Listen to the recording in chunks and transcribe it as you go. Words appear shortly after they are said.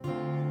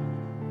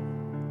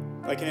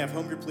I can have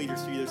home group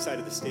leaders to either side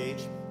of the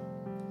stage.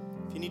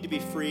 If you need to be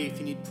free, if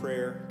you need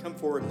prayer, come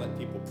forward and let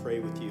people pray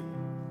with you.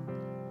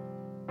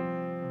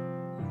 I'm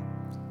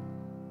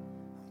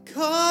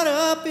caught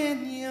up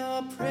in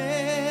your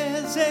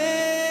presence,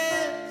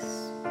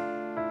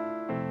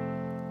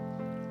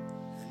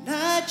 and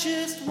I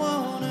just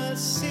want to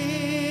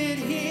sit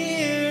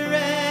here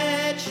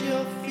at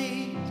your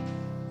feet.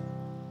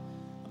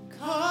 I'm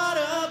caught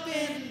up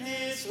in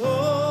this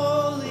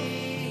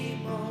holy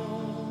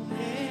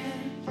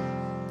moment.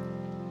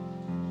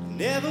 I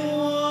never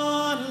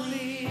want to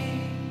leave.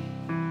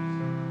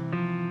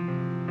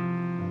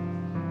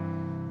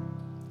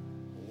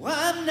 Oh,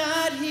 I'm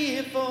not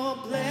here for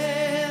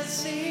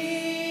blessings.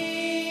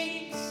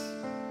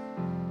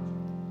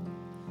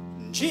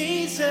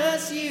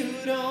 Jesus, you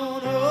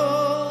don't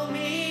owe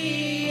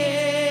me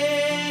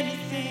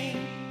anything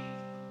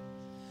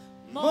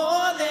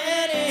more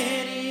than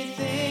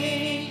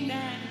anything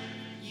that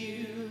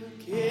you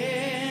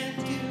can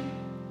do.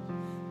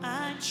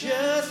 I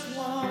just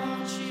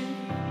want you.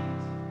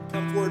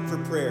 Come forward for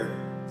prayer.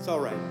 It's all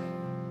right.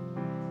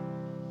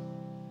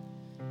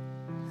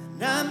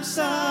 And I'm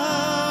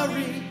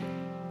sorry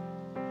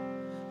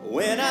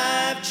when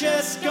I've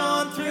just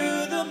gone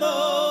through the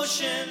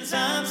motions.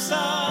 I'm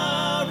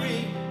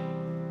sorry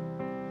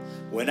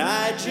when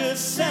I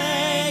just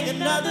sang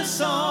another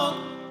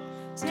song.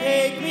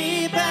 Take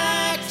me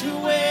back to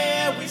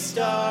where we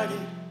started.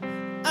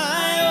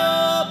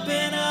 I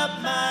open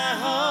up my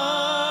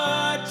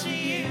heart to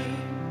you.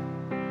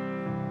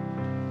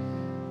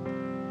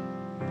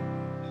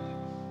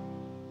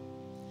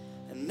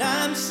 And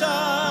I'm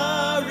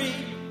sorry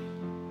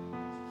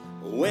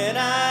when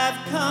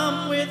I've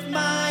come with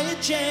my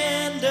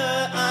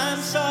agenda. I'm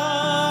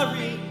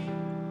sorry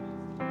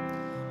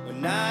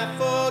when I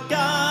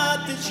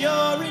forgot that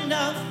you're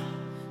enough.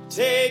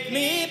 Take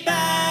me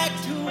back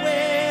to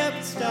where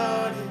we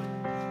started.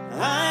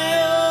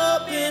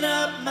 I open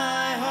up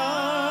my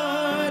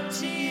heart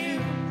to you.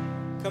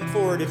 Come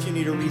forward if you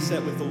need a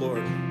reset with the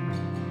Lord.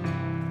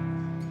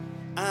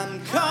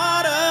 I'm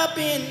caught up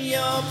in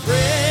your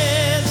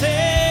presence,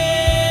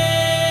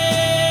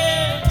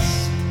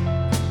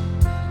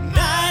 and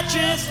I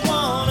just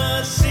want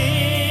to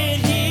sit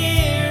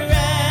here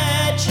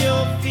at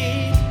your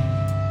feet.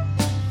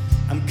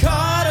 I'm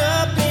caught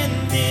up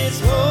in this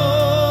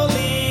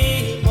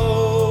holy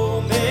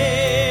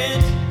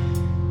moment.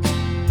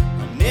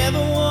 I never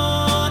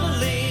want to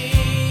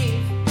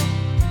leave.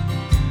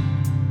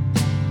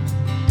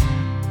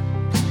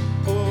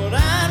 But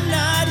I'm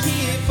not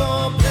here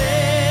for blessings.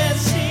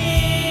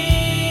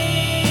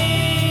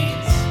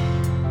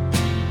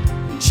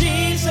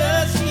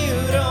 Jesus, you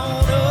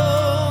don't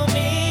owe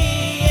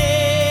me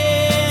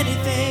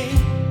anything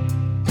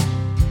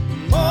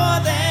more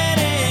than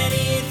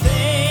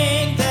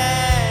anything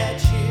that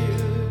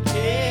you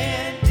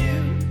can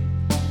do.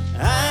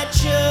 I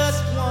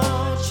just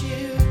want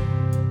you.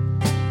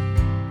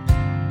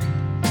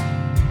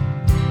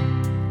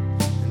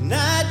 And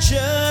I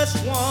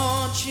just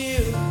want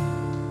you.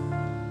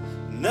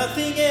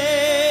 Nothing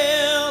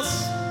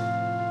else.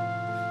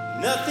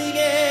 Nothing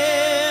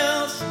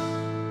else.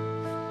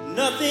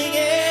 Nothing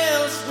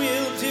else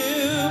will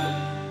do.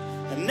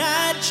 And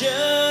I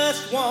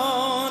just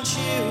want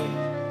you.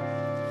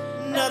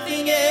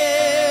 Nothing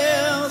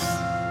else.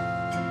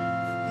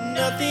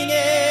 Nothing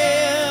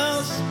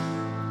else.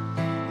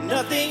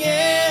 Nothing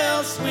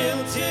else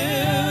will do.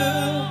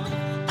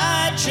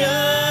 I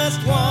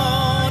just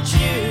want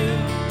you.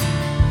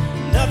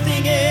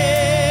 Nothing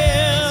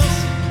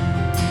else.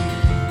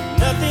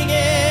 Nothing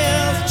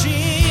else,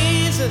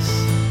 Jesus.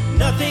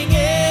 Nothing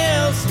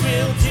else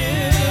will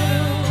do.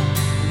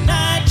 And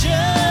I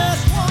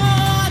just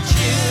want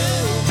you.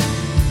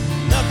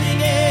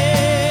 Nothing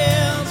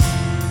else.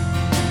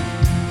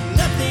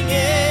 Nothing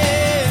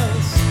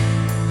else.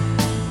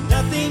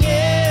 Nothing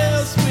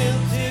else will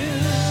do.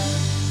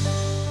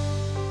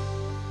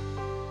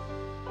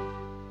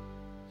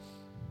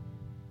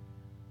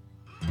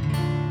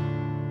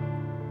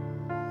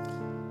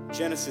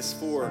 Genesis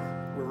 4,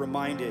 we're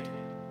reminded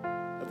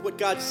of what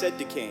God said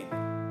to Cain.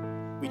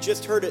 We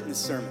just heard it in the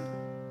sermon.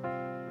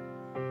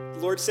 The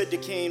Lord said to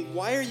Cain,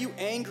 "Why are you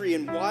angry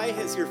and why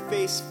has your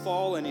face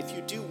fallen? If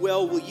you do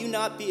well, will you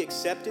not be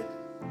accepted?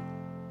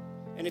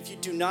 And if you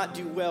do not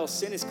do well,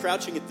 sin is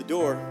crouching at the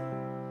door.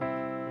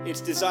 Its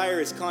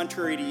desire is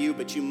contrary to you,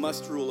 but you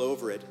must rule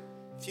over it."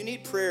 If you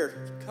need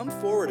prayer, come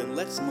forward and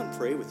let someone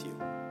pray with you.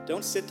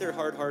 Don't sit there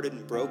hard-hearted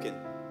and broken.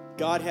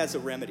 God has a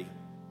remedy.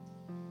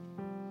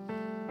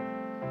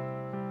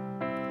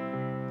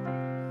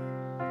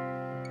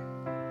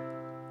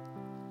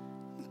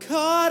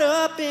 Caught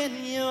up in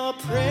your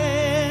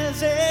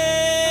presence,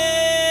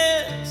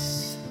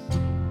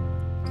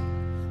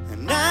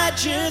 and I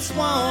just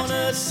want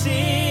to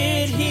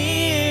sit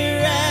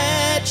here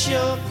at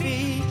your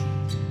feet.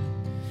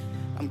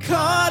 I'm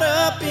caught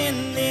up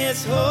in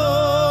this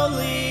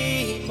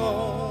holy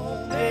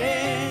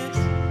moment.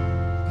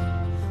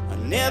 I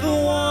never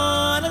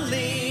want to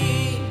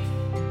leave.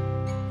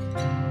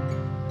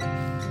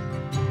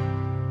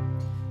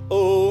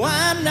 Oh,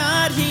 I'm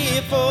not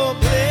here for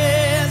blessings.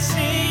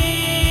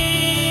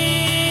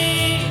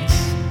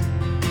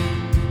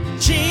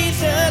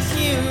 Jesus,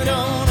 you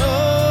don't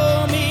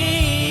owe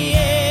me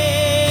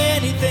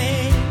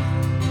anything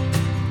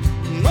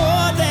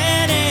more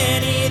than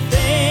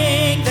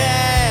anything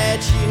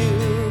that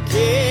you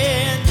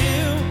can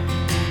do.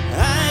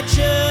 I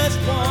just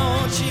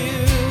want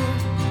you.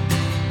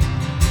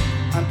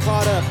 I'm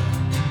caught up,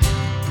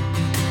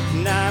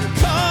 and I'm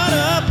caught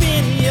up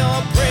in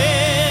your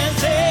presence.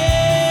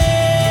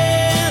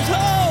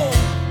 Oh,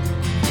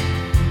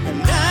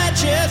 and I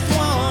just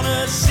want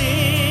to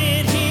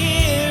sit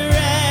here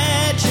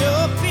at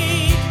your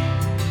feet.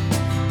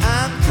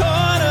 I'm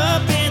caught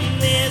up in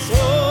this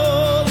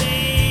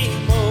holy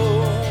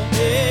moment.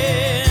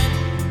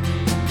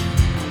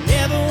 I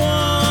never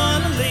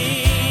want to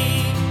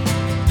leave.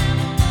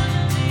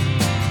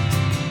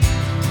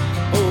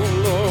 Oh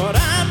Lord,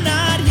 I'm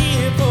not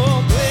here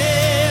for blessings.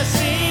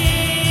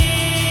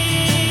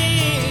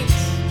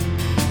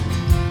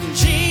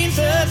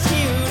 Jesus,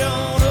 you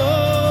don't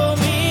owe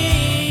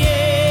me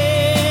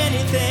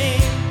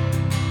anything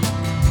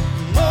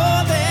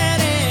more than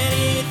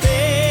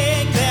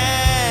anything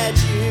that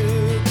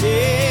you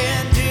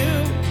can do.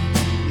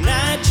 And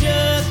I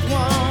just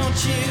want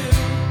you.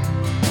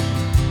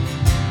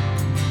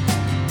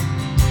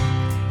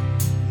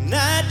 And I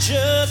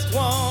just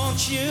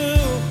want you.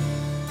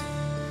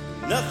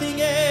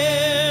 Nothing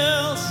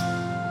else.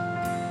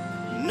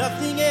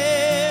 Nothing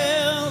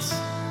else.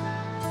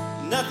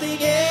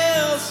 Nothing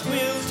else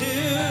will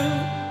do.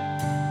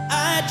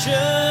 I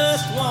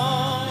just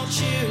want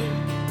you.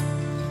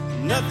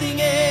 Nothing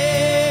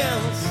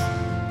else.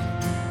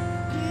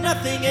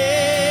 Nothing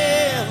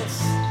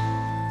else.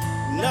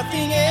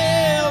 Nothing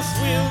else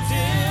will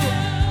do.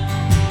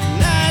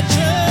 And I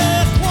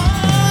just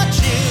want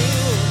you.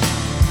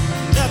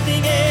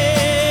 Nothing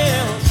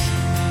else.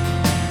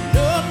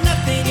 No,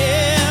 nothing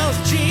else.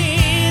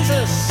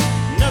 Jesus,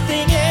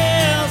 nothing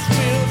else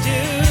will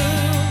do.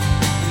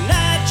 And I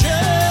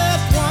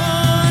just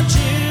want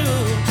you.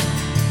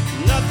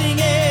 Nothing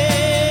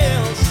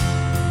else.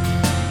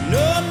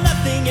 No,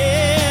 nothing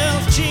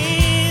else.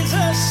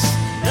 Jesus,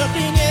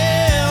 nothing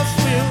else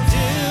will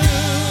do.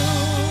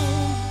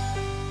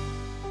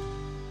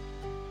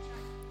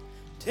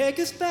 Take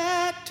us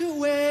back to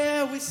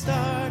where we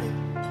started.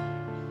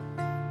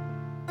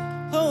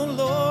 Oh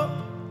Lord,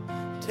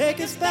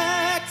 take us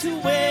back to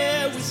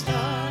where we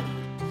started.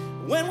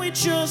 When we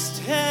just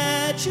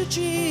had you,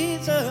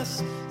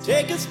 Jesus.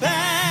 Take us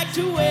back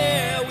to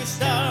where we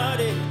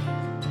started.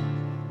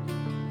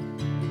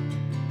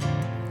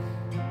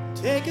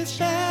 Take us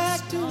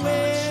back to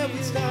where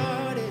we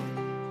started.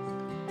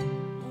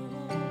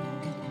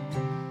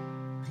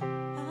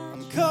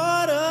 I'm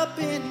caught up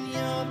in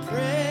your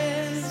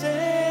presence,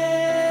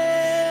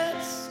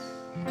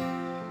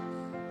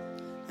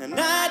 and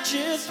I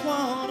just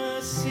want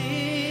to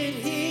sit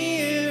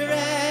here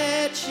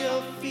at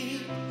your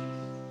feet.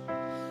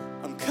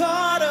 I'm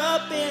caught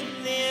up in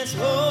this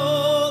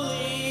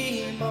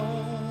holy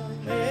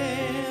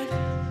moment.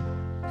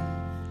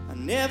 I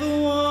never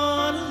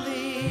want to leave.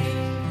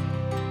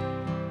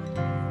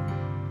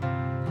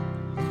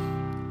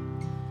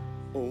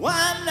 Oh,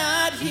 I'm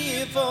not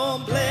here for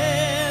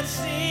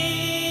blessings.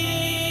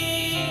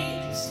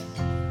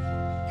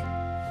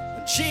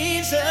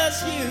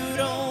 Jesus, you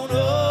don't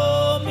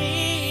owe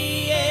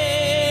me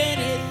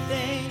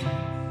anything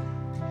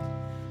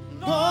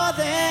more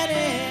than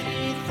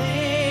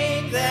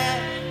anything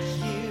that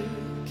you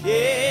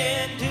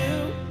can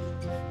do.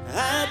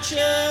 I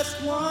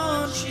just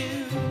want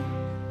you.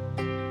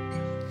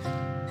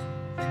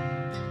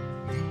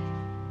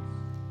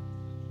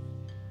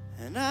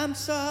 And I'm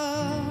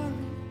sorry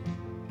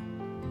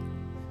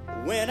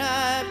when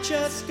I've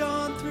just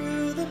gone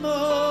through the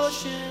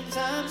motions.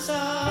 I'm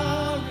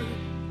sorry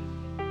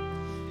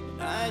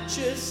when I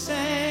just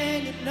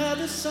sang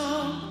another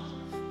song.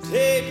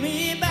 Take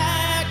me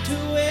back to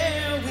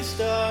where we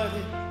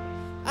started.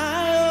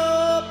 I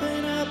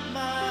open up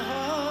my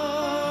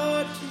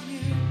heart to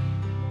you.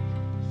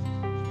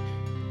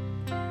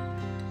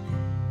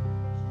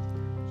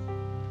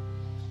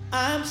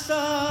 I'm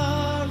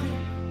sorry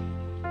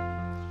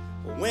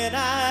when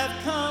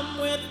I've come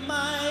with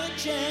my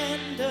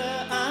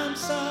agenda. I'm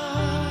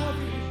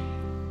sorry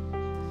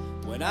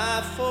when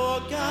I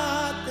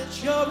forgot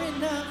that you're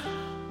enough.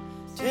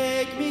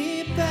 Take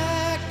me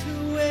back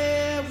to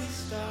where we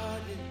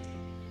started.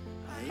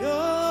 I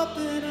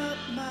open up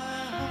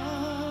my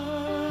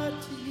heart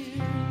to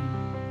you.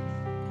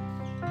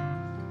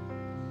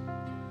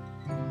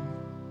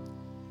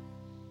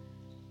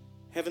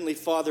 Heavenly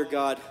Father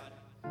God,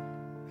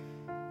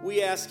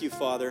 we ask you,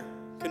 Father,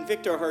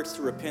 convict our hearts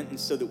to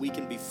repentance so that we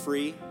can be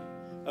free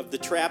of the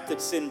trap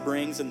that sin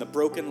brings and the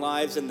broken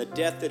lives and the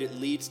death that it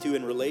leads to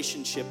in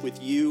relationship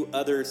with you,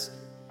 others,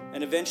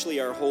 and eventually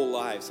our whole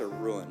lives are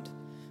ruined.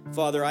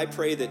 Father, I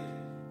pray that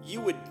you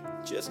would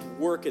just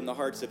work in the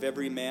hearts of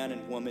every man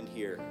and woman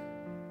here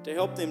to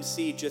help them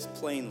see just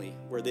plainly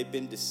where they've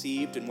been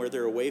deceived and where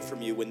they're away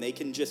from you when they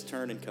can just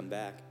turn and come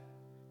back.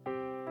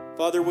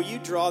 Father, will you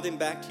draw them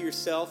back to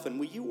yourself, and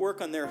will you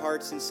work on their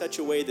hearts in such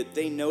a way that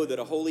they know that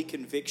a holy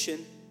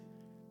conviction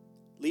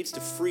leads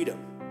to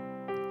freedom?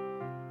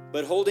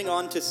 But holding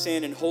on to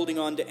sin and holding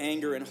on to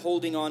anger and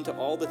holding on to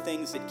all the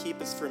things that keep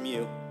us from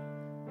you,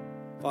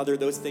 Father,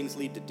 those things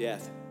lead to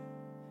death.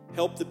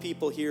 Help the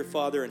people here,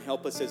 Father, and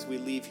help us as we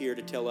leave here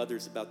to tell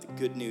others about the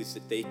good news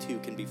that they too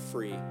can be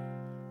free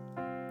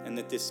and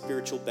that this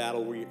spiritual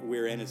battle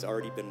we're in has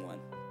already been won.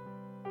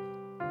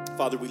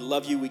 Father, we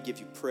love you. We give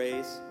you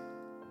praise.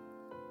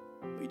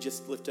 We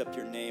just lift up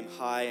your name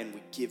high and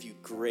we give you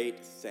great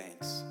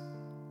thanks.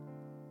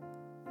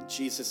 In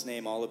Jesus'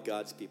 name, all of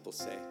God's people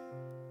say,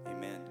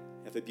 amen.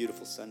 Have a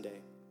beautiful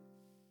Sunday.